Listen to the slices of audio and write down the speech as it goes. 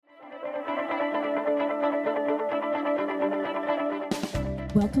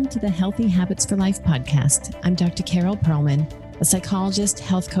Welcome to the Healthy Habits for Life podcast. I'm Dr. Carol Perlman, a psychologist,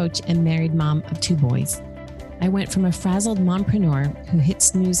 health coach, and married mom of 2 boys. I went from a frazzled mompreneur who hit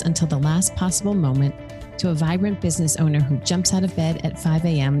snooze until the last possible moment to a vibrant business owner who jumps out of bed at 5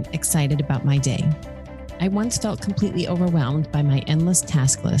 a.m. excited about my day. I once felt completely overwhelmed by my endless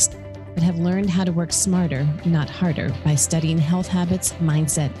task list, but have learned how to work smarter, not harder, by studying health habits,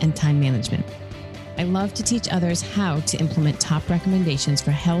 mindset, and time management. I love to teach others how to implement top recommendations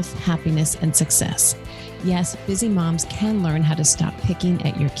for health, happiness, and success. Yes, busy moms can learn how to stop picking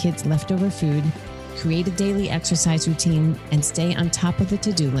at your kids' leftover food, create a daily exercise routine, and stay on top of the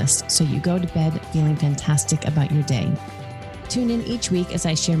to-do list so you go to bed feeling fantastic about your day. Tune in each week as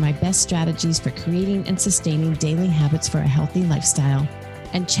I share my best strategies for creating and sustaining daily habits for a healthy lifestyle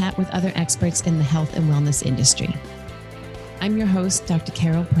and chat with other experts in the health and wellness industry. I'm your host, Dr.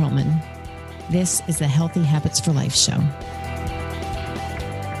 Carol Perlman. This is the Healthy Habits for Life show.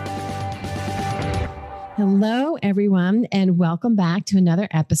 Hello, everyone, and welcome back to another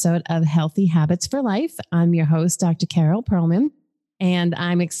episode of Healthy Habits for Life. I'm your host, Dr. Carol Perlman, and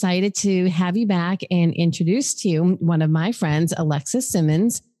I'm excited to have you back and introduce to you one of my friends, Alexis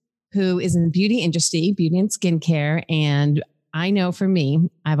Simmons, who is in the beauty industry, beauty and skincare. And I know for me,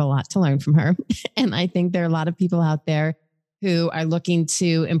 I have a lot to learn from her. And I think there are a lot of people out there who are looking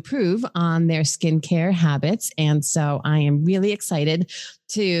to improve on their skincare habits. And so I am really excited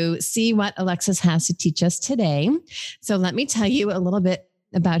to see what Alexis has to teach us today. So let me tell you a little bit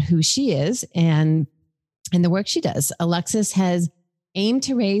about who she is and the work she does. Alexis has aimed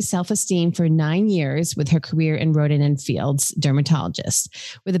to raise self-esteem for 9 years with her career in Rodan & Fields dermatologist.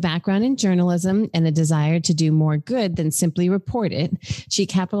 With a background in journalism and a desire to do more good than simply report it, she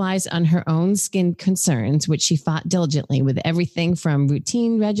capitalized on her own skin concerns, which she fought diligently with everything from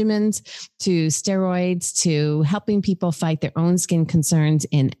routine regimens to steroids to helping people fight their own skin concerns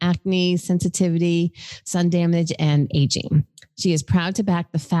in acne, sensitivity, sun damage, and aging. She is proud to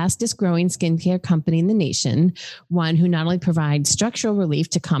back the fastest growing skincare company in the nation, one who not only provides structural relief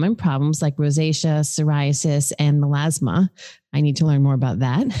to common problems like rosacea, psoriasis, and melasma. I need to learn more about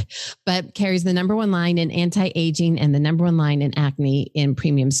that, but carries the number 1 line in anti-aging and the number 1 line in acne in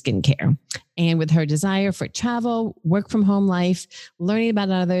premium skincare. And with her desire for travel, work from home life, learning about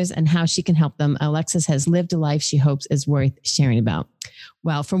others and how she can help them, Alexis has lived a life she hopes is worth sharing about.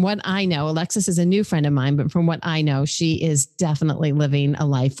 Well, from what I know, Alexis is a new friend of mine, but from what I know, she is definitely living a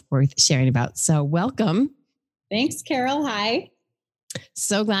life worth sharing about. So welcome. Thanks, Carol. Hi.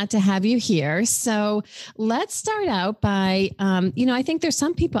 So glad to have you here. So let's start out by, I think there's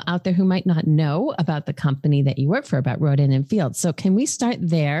some people out there who might not know about the company that you work for, about Rodan & Fields. So can we start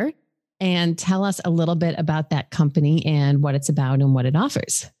there and tell us a little bit about that company and what it's about and what it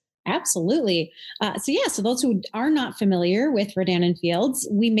offers? Absolutely. So those who are not familiar with Rodan & Fields,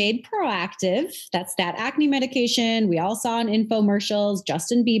 we made Proactiv. That's that acne medication we all saw in infomercials.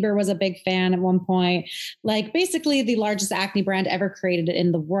 Justin Bieber was a big fan at one point, like basically the largest acne brand ever created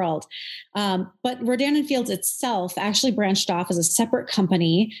in the world. But Rodan & Fields itself actually branched off as a separate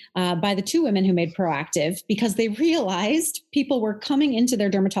company by the 2 women who made Proactiv because they realized people were coming into their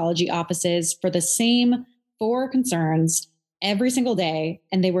dermatology offices for the same 4 concerns every single day,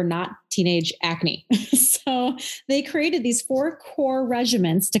 and they were not teenage acne. So they created these 4 core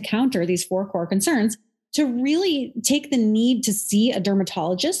regimens to counter these 4 core concerns to really take the need to see a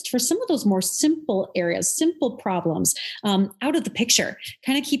dermatologist for some of those more simple areas, simple problems out of the picture,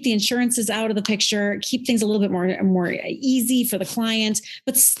 kind of keep the insurances out of the picture, keep things a little bit more easy for the client,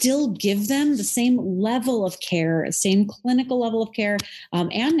 but still give them the same level of care, same clinical level of care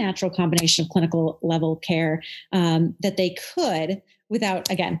and natural combination of clinical level of care that they could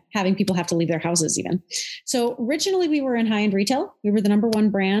without, again, having people have to leave their houses even. So originally we were in high-end retail. We were the number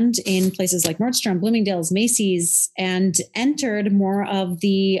 1 brand in places like Nordstrom, Bloomingdale's, Macy's, and entered more of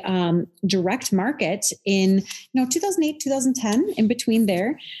the direct market in 2008, 2010, in between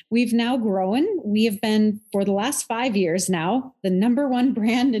there. We've now grown. We have been, for the last 5 years now, the number 1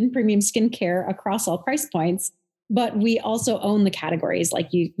 brand in premium skincare across all price points. But we also own the categories, like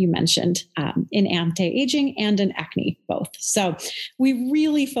you mentioned, in anti-aging and in acne, both. So we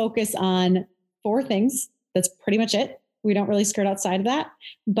really focus on 4 things. That's pretty much it. We don't really skirt outside of that.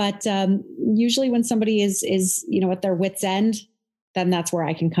 But usually when somebody is at their wit's end, then that's where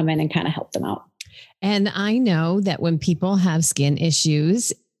I can come in and kind of help them out. And I know that when people have skin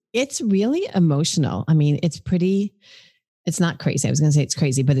issues, it's really emotional. I mean, it's pretty It's not crazy. I was going to say it's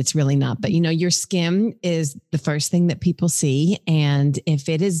crazy, but it's really not. But your skin is the first thing that people see. And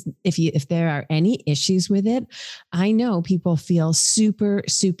if there are any issues with it, I know people feel super,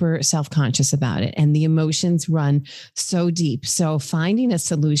 super self-conscious about it, and the emotions run so deep. So finding a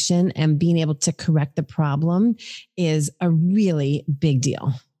solution and being able to correct the problem is a really big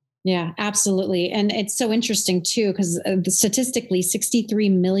deal. Yeah, absolutely. And it's so interesting too, because statistically 63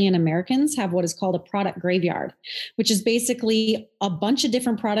 million Americans have what is called a product graveyard, which is basically a bunch of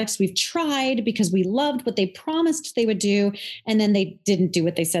different products we've tried because we loved what they promised they would do. And then they didn't do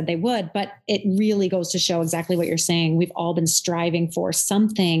what they said they would. But it really goes to show exactly what you're saying. We've all been striving for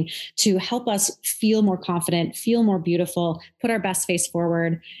something to help us feel more confident, feel more beautiful, put our best face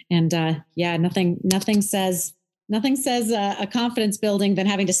forward. And nothing says a confidence building than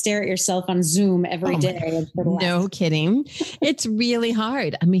having to stare at yourself on Zoom every day. No kidding. It's really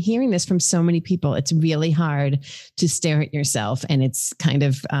hard. I'm hearing this from so many people. It's really hard to stare at yourself, and it's kind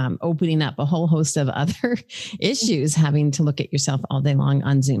of opening up a whole host of other issues, having to look at yourself all day long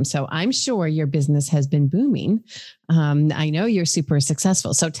on Zoom. So I'm sure your business has been booming. I know you're super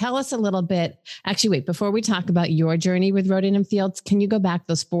successful. So tell us a little bit. Actually, wait, before we talk about your journey with Rodan & Fields, can you go back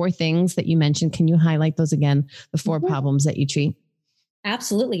those 4 things that you mentioned? Can you highlight those again? The 4 problems that you treat?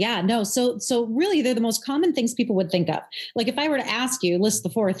 Absolutely. Yeah, no. So really they're the most common things people would think of. Like if I were to ask you, list the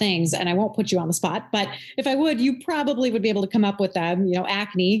 4 things, and I won't put you on the spot, but if I would, you probably would be able to come up with them.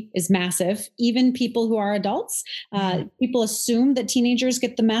 Acne is massive. Even people who are adults, people assume that teenagers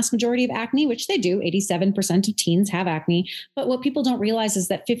get the mass majority of acne, which they do. 87% of teens have acne. But what people don't realize is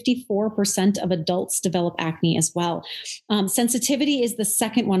that 54% of adults develop acne as well. Sensitivity is the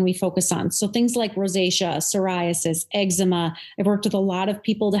second one we focus on. So things like rosacea, psoriasis, eczema. I've worked with a lot of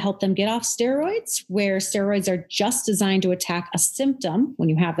people to help them get off steroids, where steroids are just designed to attack a symptom when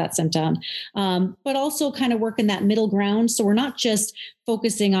you have that symptom, but also kind of work in that middle ground. So we're not just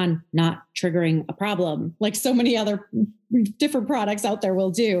focusing on not triggering a problem like so many other different products out there will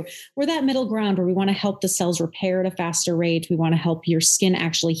do. We're that middle ground where we want to help the cells repair at a faster rate. We want to help your skin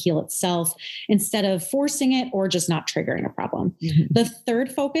actually heal itself instead of forcing it or just not triggering a problem. Mm-hmm. The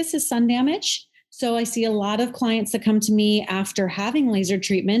third focus is sun damage. So I see a lot of clients that come to me after having laser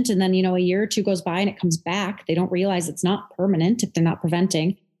treatment, and then, a year or 2 goes by and it comes back. They don't realize it's not permanent if they're not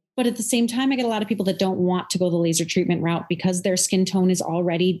preventing. But at the same time, I get a lot of people that don't want to go the laser treatment route because their skin tone is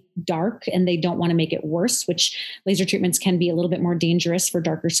already dark and they don't want to make it worse, which laser treatments can be a little bit more dangerous for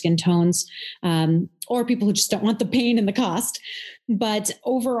darker skin tones, or people who just don't want the pain and the cost. But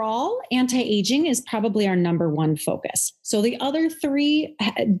overall, anti-aging is probably our number 1 focus. So the other 3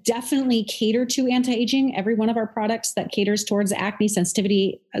 definitely cater to anti-aging. Every one of our products that caters towards acne,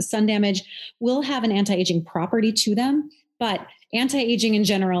 sensitivity, sun damage will have an anti-aging property to them. But anti-aging in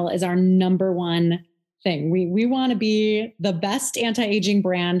general is our number 1 thing. We want to be the best anti-aging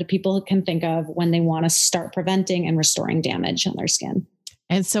brand people can think of when they want to start preventing and restoring damage on their skin.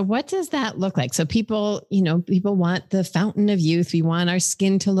 And so what does that look like? So people want the fountain of youth. We want our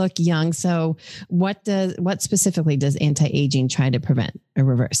skin to look young. So what specifically does anti-aging try to prevent or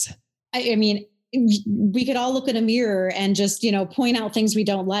reverse? I mean, we could all look in a mirror and just, point out things we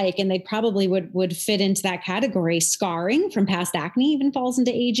don't like, and they probably would fit into that category. Scarring from past acne even falls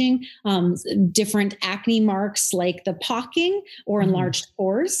into aging. Different acne marks like the pocking or enlarged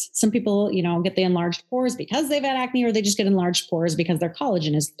pores. Some people, get the enlarged pores because they've had acne, or they just get enlarged pores because their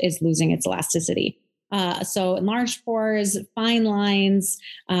collagen is losing its elasticity. So enlarged pores, fine lines,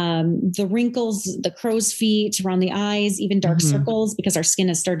 the wrinkles, the crow's feet around the eyes, even dark circles, because our skin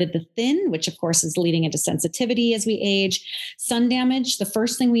has started to thin, which of course is leading into sensitivity as we age. Sun damage, the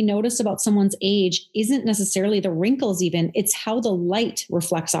first thing we notice about someone's age isn't necessarily the wrinkles even, it's how the light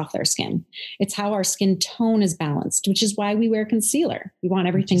reflects off their skin. It's how our skin tone is balanced, which is why we wear concealer. We want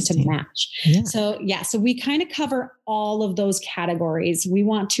everything to match. Yeah. So we kind of cover all of those categories. We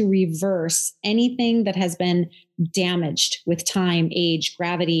want to reverse anything that has been damaged with time, age,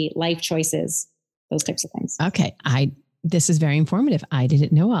 gravity, life choices, those types of things. Okay. This is very informative. I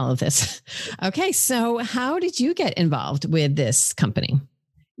didn't know all of this. Okay. So how did you get involved with this company?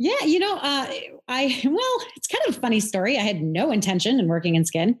 Yeah. It's kind of a funny story. I had no intention in working in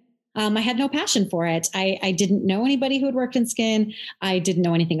skin. I had no passion for it. I didn't know anybody who had worked in skin. I didn't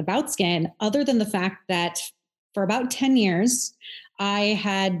know anything about skin other than the fact that for about 10 years, I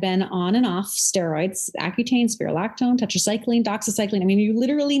had been on and off steroids, Accutane, spironolactone, tetracycline, doxycycline. I mean, you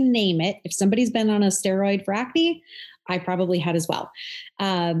literally name it. If somebody's been on a steroid for acne, I probably had as well.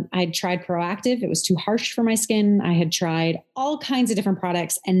 I'd tried Proactiv. It was too harsh for my skin. I had tried all kinds of different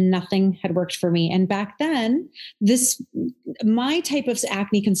products and nothing had worked for me. And back then, my type of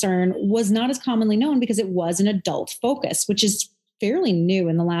acne concern was not as commonly known because it was an adult focus, which is fairly new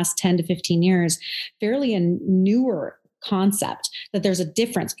in the last 10 to 15 years, fairly a newer concept that there's a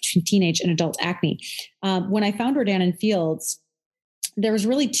difference between teenage and adult acne. When I found Rodan & Fields, there was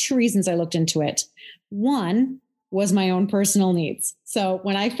really two reasons I looked into it. One was my own personal needs. So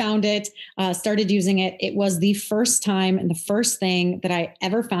when I found it, started using it, it was the first time and the first thing that I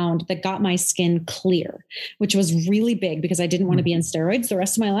ever found that got my skin clear, which was really big because I didn't want to be on steroids the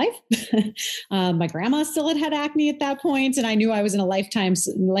rest of my life. My grandma still had acne at that point, and I knew I was in a lifetime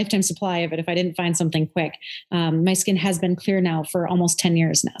supply of it if I didn't find something quick. My skin has been clear now for almost 10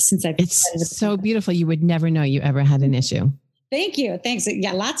 years now since I've. It's so beautiful. You would never know you ever had an issue. Thank you. Thanks.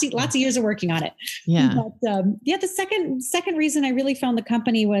 Yeah. Lots of years of working on it. Yeah. But, the second reason I really found the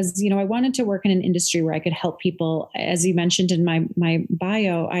company was, I wanted to work in an industry where I could help people. As you mentioned in my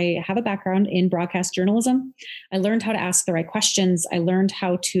bio, I have a background in broadcast journalism. I learned how to ask the right questions. I learned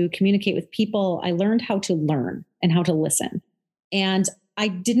how to communicate with people. I learned how to learn and how to listen. And I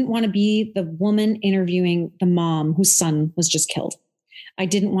didn't want to be the woman interviewing the mom whose son was just killed. I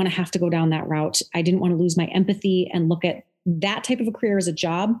didn't want to have to go down that route. I didn't want to lose my empathy and look at that type of a career as a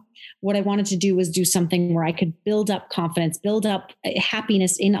job. What I wanted to do was do something where I could build up confidence, build up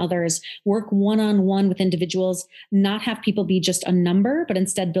happiness in others, work one-on-one with individuals, not have people be just a number, but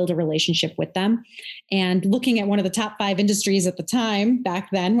instead build a relationship with them. And looking at one of the top 5 industries at the time,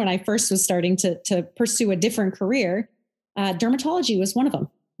 back then, when I first was starting to pursue a different career, dermatology was one of them,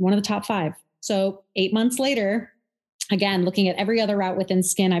 one of the top 5. So 8 months later, again, looking at every other route within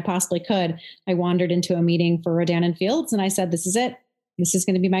skin I possibly could, I wandered into a meeting for Rodan & Fields and I said, this is it. This is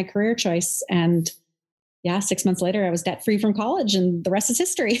going to be my career choice. And 6 months later, I was debt-free from college and the rest is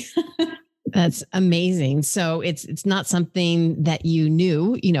history. That's amazing. So it's not something that you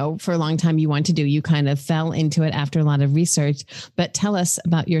knew, for a long time you wanted to do. You kind of fell into it after a lot of research, but tell us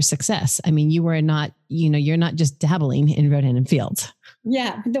about your success. I mean, you were not, you're not just dabbling in Rodan & Fields.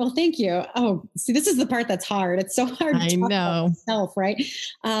 Yeah. Well, thank you. Oh, see, this is the part that's hard. It's so hard to talk about myself, right?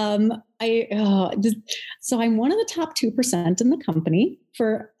 So I'm one of the top 2% in the company.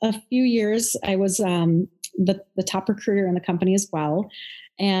 For a few years, I was the top recruiter in the company as well.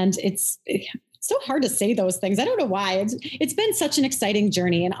 And it's so hard to say those things. I don't know why. It's been such an exciting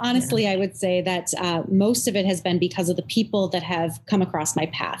journey. And honestly, I would say that most of it has been because of the people that have come across my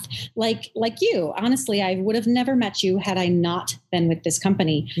path. Like you, honestly, I would have never met you had I not been with this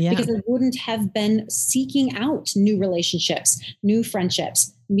company because I wouldn't have been seeking out new relationships, new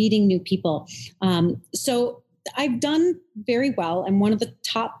friendships, meeting new people. So I've done very well. I'm one of the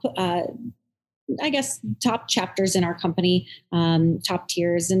top top chapters in our company, top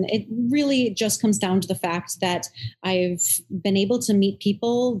tiers. And it really just comes down to the fact that I've been able to meet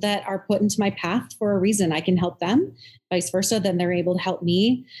people that are put into my path for a reason. I can help them, vice versa. Then they're able to help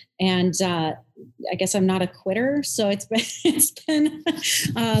me. And I guess I'm not a quitter. So it's been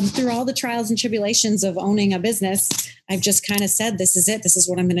through all the trials and tribulations of owning a business, I've just kind of said, this is it. This is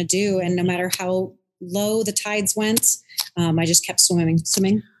what I'm going to do. And no matter how low the tides went, I just kept swimming.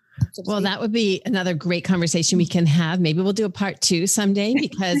 Well, that would be another great conversation we can have. Maybe we'll do a part 2 someday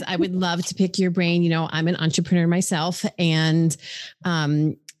because I would love to pick your brain. I'm an entrepreneur myself, and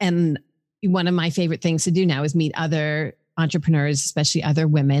one of my favorite things to do now is meet other entrepreneurs, especially other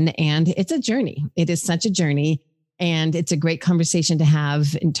women. And it's a journey. It is such a journey. And it's a great conversation to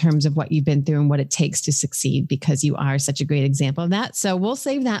have in terms of what you've been through and what it takes to succeed, because you are such a great example of that. So we'll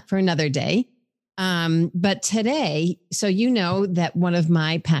save that for another day. But today, so that one of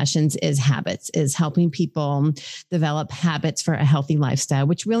my passions is habits, is helping people develop habits for a healthy lifestyle,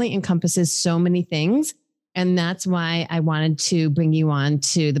 which really encompasses so many things. And that's why I wanted to bring you on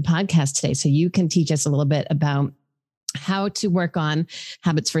to the podcast today, so you can teach us a little bit about how to work on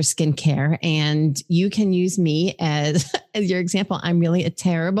habits for skincare. And you can use me as your example. I'm really a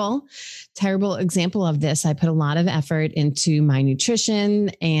terrible example of this. I put a lot of effort into my nutrition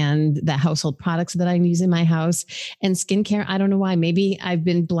and the household products that I use in my house, and skincare. I don't know why. Maybe I've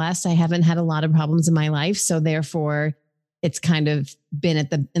been blessed. I haven't had a lot of problems in my life. So therefore it's kind of been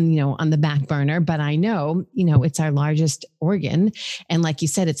on the back burner, but I know, it's our largest organ. And like you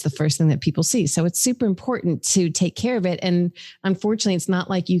said, it's the first thing that people see. So it's super important to take care of it. And unfortunately, it's not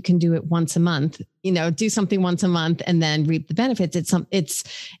like you can do it once a month, do something once a month and then reap the benefits.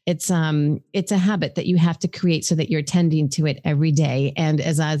 It's a habit that you have to create so that you're tending to it every day. And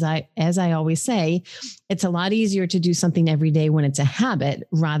as I always say, it's a lot easier to do something every day when it's a habit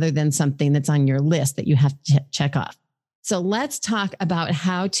rather than something that's on your list that you have to check off. So let's talk about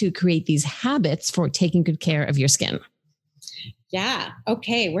how to create these habits for taking good care of your skin. Yeah.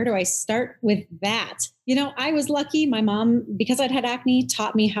 Okay. Where do I start with that? I was lucky. My mom, because I'd had acne,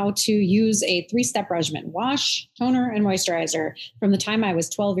 taught me how to use a 3-step regimen: wash, toner, and moisturizer from the time I was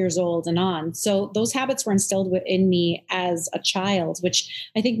 12 years old and on. So those habits were instilled within me as a child, which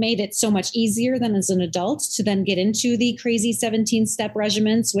I think made it so much easier than as an adult to then get into the crazy 17-step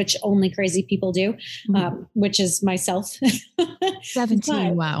regimens, which only crazy people do, which is myself.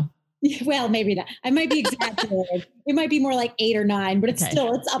 17. Wow. Well, maybe not. I might be exaggerating. It might be more like 8 or 9, but it's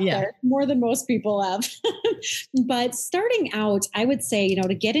up there, more than most people have. But starting out, I would say,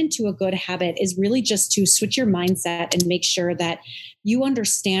 to get into a good habit is really just to switch your mindset and make sure that you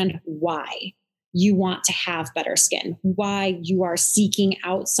understand why you want to have better skin, why you are seeking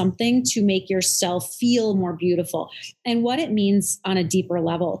out something to make yourself feel more beautiful, and what it means on a deeper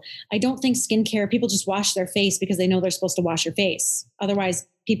level. I don't think skincare, people just wash their face because they know they're supposed to wash your face. Otherwise,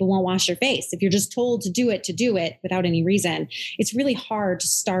 people won't wash their face. If you're just told to do it without any reason, it's really hard to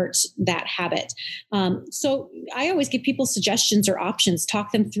start that habit. So I always give people suggestions or options,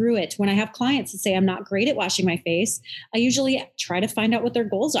 talk them through it. When I have clients that say, I'm not great at washing my face, I usually try to find out what their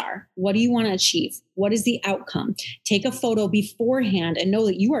goals are. What do you want to achieve? What is the outcome? Take a photo beforehand and know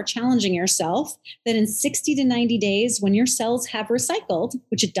that you are challenging yourself that in 60 to 90 days, when your cells have recycled,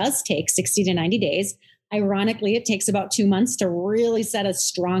 which it does take 60 to 90 days, ironically, it takes about 2 months to really set a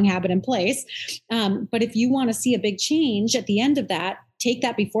strong habit in place. But if you want to see a big change at the end of that, take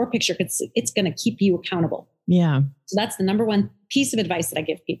that before picture because it's going to keep you accountable. Yeah. So that's the number one piece of advice that I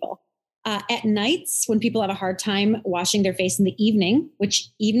give people. At nights, when people have a hard time washing their face in the evening, which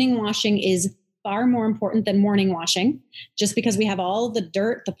evening washing is far more important than morning washing, just because we have all the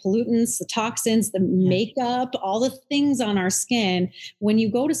dirt, the pollutants, the toxins, the makeup, all the things on our skin. When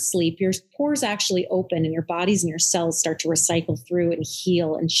you go to sleep, your pores actually open and your bodies and your cells start to recycle through and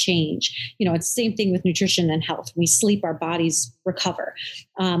heal and change. It's the same thing with nutrition and health. When we sleep, our bodies recover.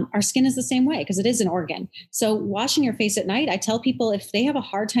 Our skin is the same way because it is an organ. So washing your face at night, I tell people if they have a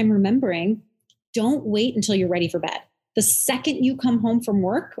hard time remembering, don't wait until you're ready for bed. The second you come home from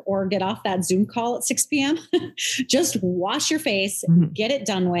work or get off that Zoom call at 6 p.m., just wash your face, get it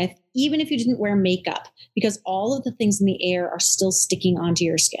done with, even if you didn't wear makeup, because all of the things in the air are still sticking onto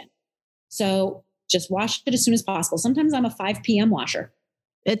your skin. So just wash it as soon as possible. Sometimes I'm a 5 p.m. washer.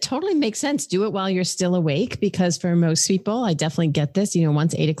 It totally makes sense. Do it while you're still awake, because for most people, I definitely get this,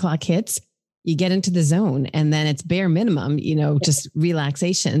 once 8 o'clock hits, you get into the zone and then it's bare minimum, just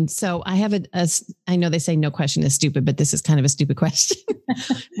relaxation. So I have I know they say no question is stupid, but this is kind of a stupid question.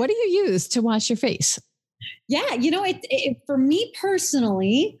 What do you use to wash your face? Yeah. For me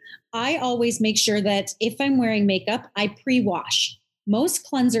personally, I always make sure that if I'm wearing makeup, I pre-wash. Most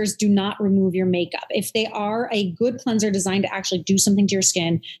cleansers do not remove your makeup. If they are a good cleanser designed to actually do something to your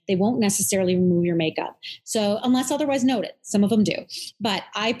skin, they won't necessarily remove your makeup. So unless otherwise noted, some of them do. But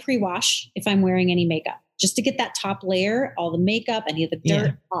I pre-wash if I'm wearing any makeup, just to get that top layer, all the makeup, any of the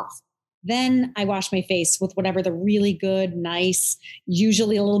dirt off. Then I wash my face with whatever the really good, nice,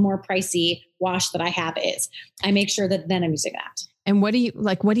 usually a little more pricey wash that I have is. I make sure that then I'm using that. And what do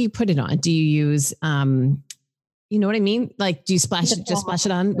you put it on? Do you use, you know what I mean? Like, do you splash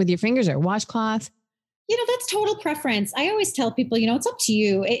it on with your fingers or washcloth? That's total preference. I always tell people, it's up to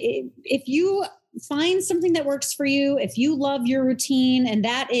you. If you find something that works for you, if you love your routine and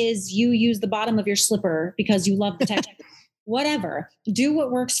that is you use the bottom of your slipper because you love the texture, whatever, do what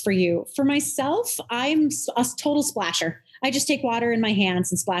works for you. For myself, I'm a total splasher. I just take water in my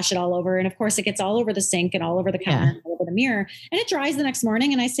hands and splash it all over. And of course it gets all over the sink and all over the counter, and all over the mirror, and it dries the next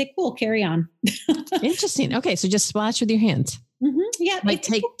morning. And I say, cool, carry on. Interesting. Okay. So just splash with your hands. Mm-hmm. Yeah. Like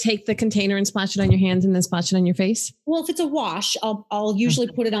take the container and splash it on your hands and then splash it on your face. Well, if it's a wash, I'll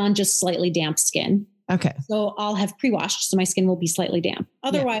usually put it on just slightly damp skin. Okay. So I'll have pre-washed, so my skim will be slightly damp.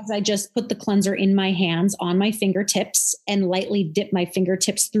 Otherwise, I just put the cleanser in my hands on my fingertips and lightly dip my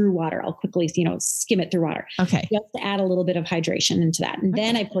fingertips through water. I'll quickly, skim it through water. Okay. Just to add a little bit of hydration into that. And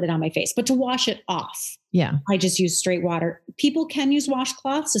then I put it on my face. But to wash it off, I just use straight water. People can use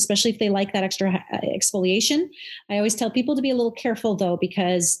washcloths, especially if they like that extra exfoliation. I always tell people to be a little careful though,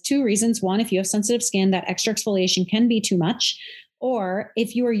 because 2 reasons. One, if you have sensitive skin, that extra exfoliation can be too much. Or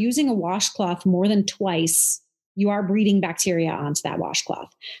if you are using a washcloth more than twice, you are breeding bacteria onto that washcloth.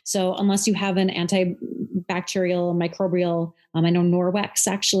 So unless you have an antibacterial, microbial, I know Norwex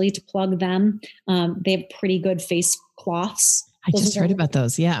actually to plug them. They have pretty good face cloths. I just heard about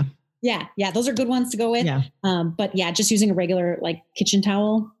those. Yeah. Yeah. Yeah. Those are good ones to go with. Yeah. But just using a regular kitchen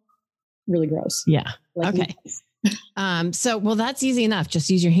towel, really gross. Yeah. Okay. Well, that's easy enough. Just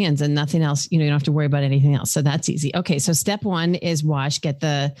use your hands and nothing else. You don't have to worry about anything else. So that's easy. Okay. So step one is wash, get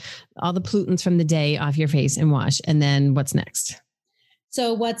all the pollutants from the day off your face and wash. And then what's next?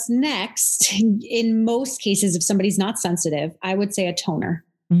 So what's next, in most cases, if somebody's not sensitive, I would say a toner.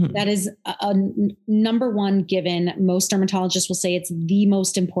 Mm-hmm. That is a number one given. Most dermatologists will say it's the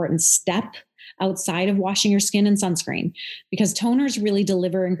most important step outside of washing your skin and sunscreen, because toners really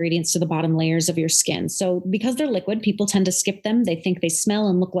deliver ingredients to the bottom layers of your skin. So because they're liquid, people tend to skip them. They think they smell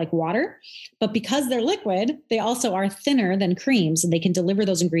and look like water, but because they're liquid, they also are thinner than creams and they can deliver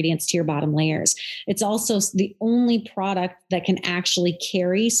those ingredients to your bottom layers. It's also the only product that can actually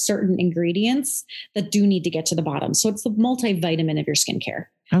carry certain ingredients that do need to get to the bottom. So it's the multivitamin of your skincare.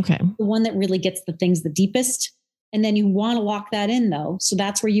 Okay. The one that really gets the things the deepest. And then you want to lock that in though. So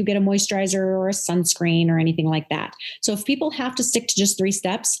that's where you get a moisturizer or a sunscreen or anything like that. So if people have to stick to just 3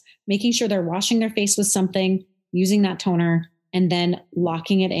 steps, making sure they're washing their face with something, using that toner, and then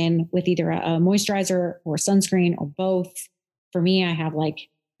locking it in with either a moisturizer or sunscreen or both. For me, I have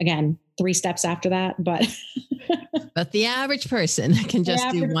 3 steps after that, but but the average person can just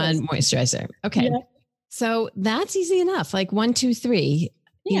do one moisturizer. Okay. Yeah. So that's easy enough. 1, 2, 3,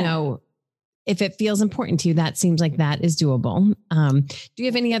 if it feels important to you, that seems like that is doable. Do you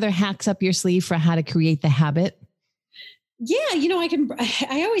have any other hacks up your sleeve for how to create the habit? Yeah,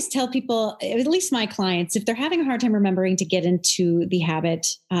 I always tell people, at least my clients, if they're having a hard time remembering to get into the habit,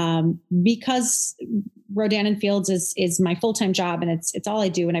 because Rodan & Fields is my full-time job and it's all I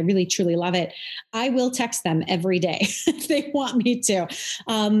do. And I really, truly love it. I will text them every day if they want me to.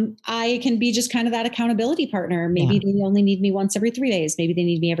 I can be just kind of that accountability partner. Maybe they only need me once every 3 days. Maybe they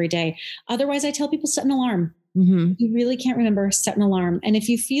need me every day. Otherwise, I tell people set an alarm. Mm-hmm. You really can't remember, set an alarm. And if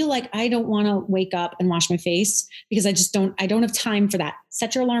you feel like I don't want to wake up and wash my face because I don't have time for that,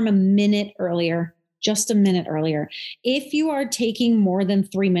 set your alarm a minute earlier, just a minute earlier. If you are taking more than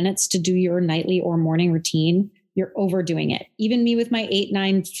 3 minutes to do your nightly or morning routine, you're overdoing it. Even me with my 8,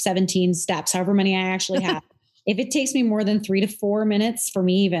 9, 17 steps, however many I actually have, if it takes me more than 3 to 4 minutes, for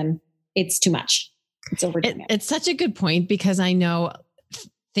me even, it's too much. It's overdoing it. It's such a good point, because I know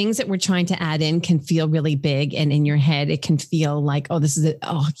things that we're trying to add in can feel really big. And in your head, it can feel like, oh, this is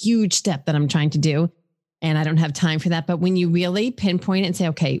a huge step that I'm trying to do, and I don't have time for that. But when you really pinpoint it and say,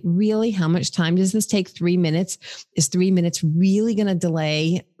 okay, really, how much time does this take? 3 minutes? Is 3 minutes really going to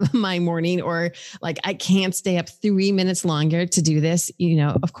delay my morning? Or I can't stay up 3 minutes longer to do this.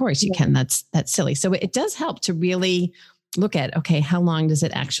 Of course you can. That's silly. So it does help to really look at, okay, how long does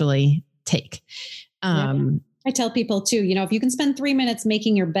it actually take? I tell people too, if you can spend 3 minutes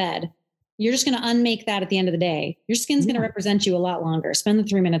making your bed, you're just going to unmake that at the end of the day. Your skin's going to represent you a lot longer. Spend the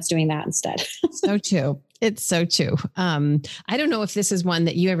 3 minutes doing that instead. So true. It's so true. I don't know if this is one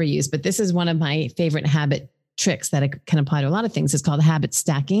that you ever use, but this is one of my favorite habit tricks that can apply to a lot of things. It's called habit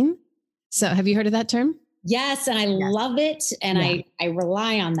stacking. So have you heard of that term? Yes. And I love it. And I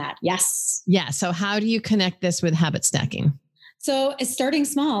rely on that. Yes. Yeah. So how do you connect this with habit stacking? So starting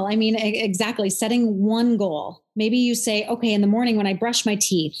small, exactly. Setting one goal. Maybe you say, okay, in the morning when I brush my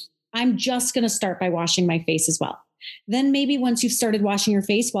teeth, I'm just going to start by washing my face as well. Then maybe once you've started washing your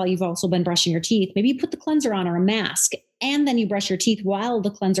face while you've also been brushing your teeth, maybe you put the cleanser on or a mask, and then you brush your teeth while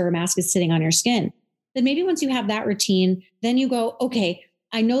the cleanser or mask is sitting on your skin. Then maybe once you have that routine, then you go, okay,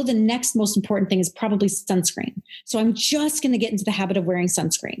 I know the next most important thing is probably sunscreen. So I'm just going to get into the habit of wearing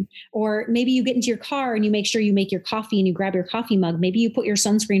sunscreen. Or maybe you get into your car and you make sure you make your coffee and you grab your coffee mug. Maybe you put your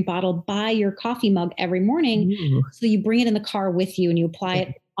sunscreen bottle by your coffee mug every morning. Ooh. So you bring it in the car with you and you apply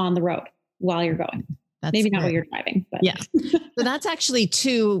it on the road while you're going. That's maybe not while you're driving, but yeah. So that's actually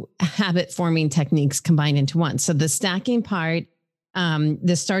 2 habit forming techniques combined into one. So the stacking part,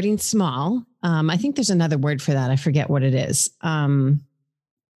 the starting small. I think there's another word for that. I forget what it is.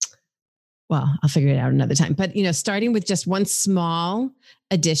 Well, I'll figure it out another time. But, starting with just one small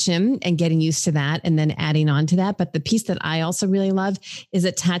addition and getting used to that and then adding on to that. But the piece that I also really love is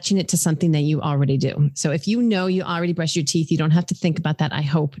attaching it to something that you already do. So if you already brush your teeth, you don't have to think about that. I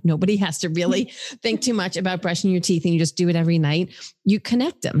hope nobody has to really think too much about brushing your teeth, and you just do it every night. You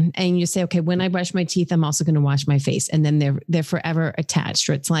connect them and you say, okay, when I brush my teeth, I'm also going to wash my face. And then they're forever attached.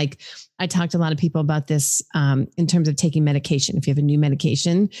 Or it's like, I talked to a lot of people about this in terms of taking medication. If you have a new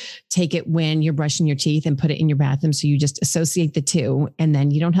medication, take it when you're brushing your teeth and put it in your bathroom. So you just associate the two, and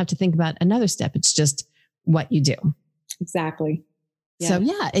then you don't have to think about another step. It's just what you do. Exactly. Yeah. So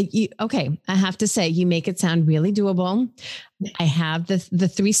okay. I have to say, you make it sound really doable. I have the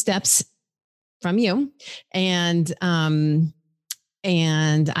 3 steps from you, and I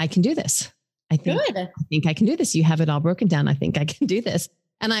can do this. I think I can do this. You have it all broken down. I think I can do this.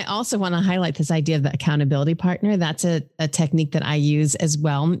 And I also want to highlight this idea of the accountability partner. That's a technique that I use as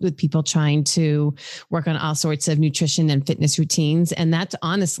well with people trying to work on all sorts of nutrition and fitness routines. And that's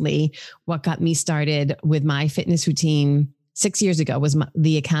honestly what got me started with my fitness routine 6 years ago, was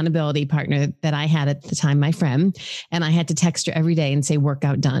the accountability partner that I had at the time, my friend. And I had to text her every day and say,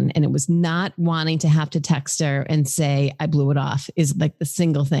 workout done. And it was not wanting to have to text her and say, I blew it off, is like the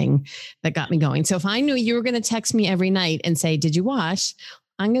single thing that got me going. So if I knew you were going to text me every night and say, did you wash?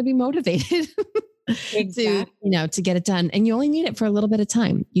 I'm going to be motivated Exactly. to get it done. And you only need it for a little bit of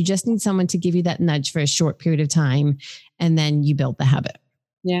time. You just need someone to give you that nudge for a short period of time. And then you build the habit.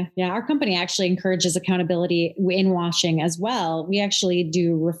 Yeah. Yeah. Our company actually encourages accountability in washing as well. We actually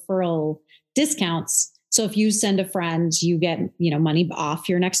do referral discounts. So if you send a friend, you get, money off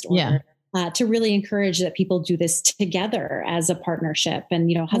your next order. To really encourage that people do this together as a partnership,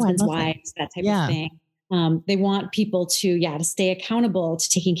 and, husbands, wives, that type of thing. They want people to stay accountable to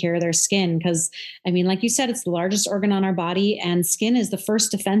taking care of their skin. Because like you said, it's the largest organ on our body, and skin is the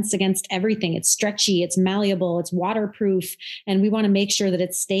first defense against everything. It's stretchy, it's malleable, it's waterproof. And we want to make sure that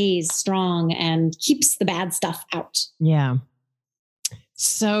it stays strong and keeps the bad stuff out. Yeah.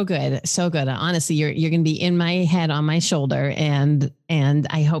 So good. So good. Honestly, you're going to be in my head, on my shoulder. And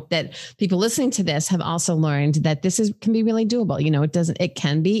I hope that people listening to this have also learned that this can be really doable. It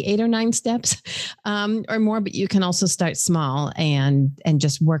can be 8 or 9 steps or more, but you can also start small and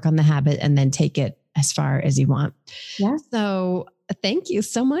just work on the habit and then take it as far as you want. Yeah. So thank you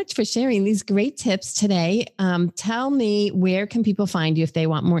so much for sharing these great tips today. Tell me, where can people find you if they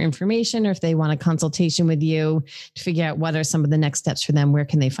want more information or if they want a consultation with you to figure out what are some of the next steps for them? Where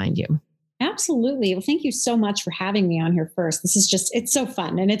can they find you? Absolutely. Well, thank you so much for having me on here first. This is it's so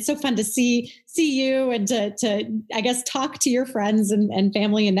fun. And it's so fun to see you and to I guess, talk to your friends and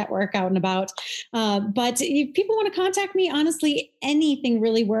family and network out and about. But if people want to contact me, honestly, anything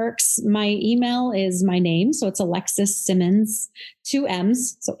really works. My email is my name. So it's Alexis Simmons, 2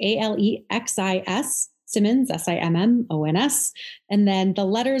 M's. So Alexis Simmons, Simmons. And then the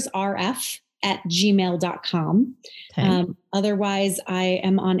letters RF@gmail.com. Okay. Otherwise, I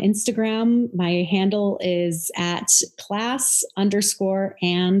am on Instagram. My handle is at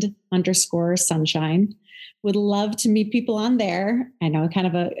class_and_sunshine. Would love to meet people on there. I know, kind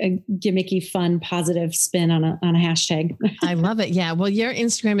of a gimmicky, fun, positive spin on a hashtag. I love it. Yeah. Well, your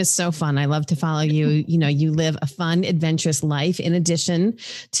Instagram is so fun. I love to follow you. You live a fun, adventurous life. In addition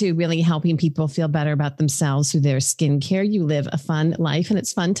to really helping people feel better about themselves through their skincare, you live a fun life, and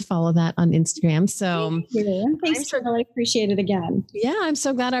it's fun to follow that on Instagram. So thanks. I really appreciate it again. Yeah. I'm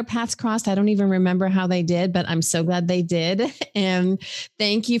so glad our paths crossed. I don't even remember how they did, but I'm so glad they did. And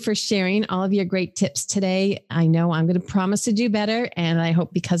thank you for sharing all of your great tips today. I know I'm going to promise to do better. And I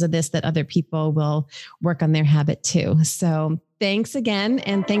hope because of this that other people will work on their habit too. So thanks again.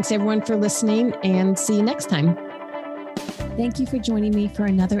 And thanks everyone for listening, and see you next time. Thank you for joining me for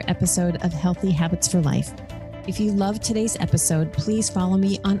another episode of Healthy Habits for Life. If you loved today's episode, please follow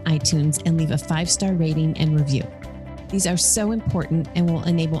me on iTunes and leave a 5-star rating and review. These are so important and will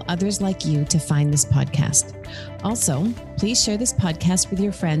enable others like you to find this podcast. Also, please share this podcast with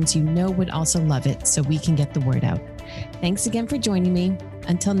your friends you know would also love it, so we can get the word out. Thanks again for joining me.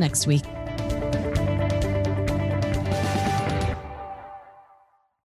 Until next week.